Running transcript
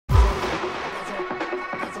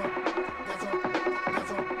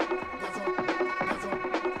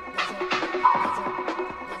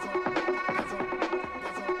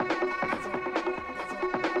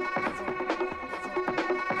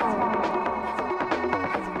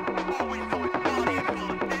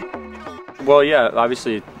Well, yeah,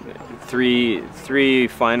 obviously three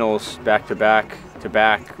finals back to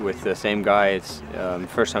back with the same guy. It's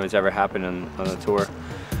first time it's ever happened on the tour,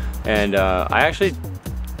 and I actually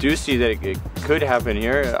do see that it could happen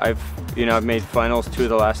here. I've made finals 2 of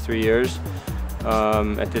the last 3 years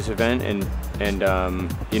at this event, and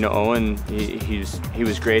Owen, he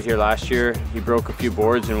was great here last year. He broke a few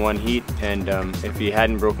boards in one heat, and if he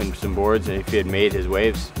hadn't broken some boards and if he had made his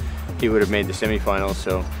waves, he would have made the semifinals.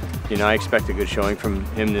 So I expect a good showing from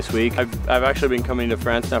him this week. I've actually been coming to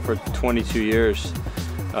France now for 22 years,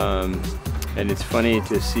 and it's funny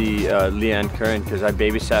to see Leanne Curran, because I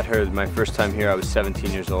babysat her my first time here. I was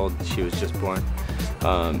 17 years old. She was just born.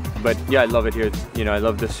 But yeah, I love it here. I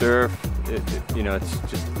love the surf. It's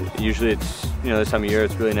just usually this time of year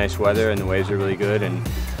it's really nice weather and the waves are really good, and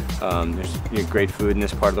there's great food in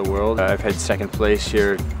this part of the world. I've had second place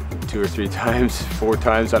here 2 or 3 times, 4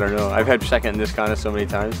 times, I don't know. I've had second in this kind of so many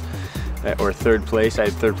times, or third place. I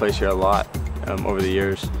had third place here a lot over the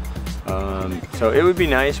years. So it would be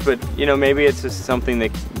nice, but maybe it's just something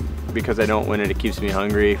that, because I don't win it, it keeps me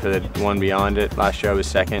hungry for the one beyond it. Last year I was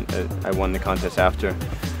second. I won the contest after.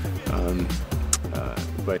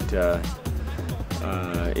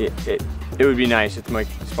 It would be nice. It's my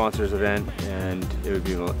sponsor's event, and it would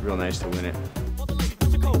be real nice to win it.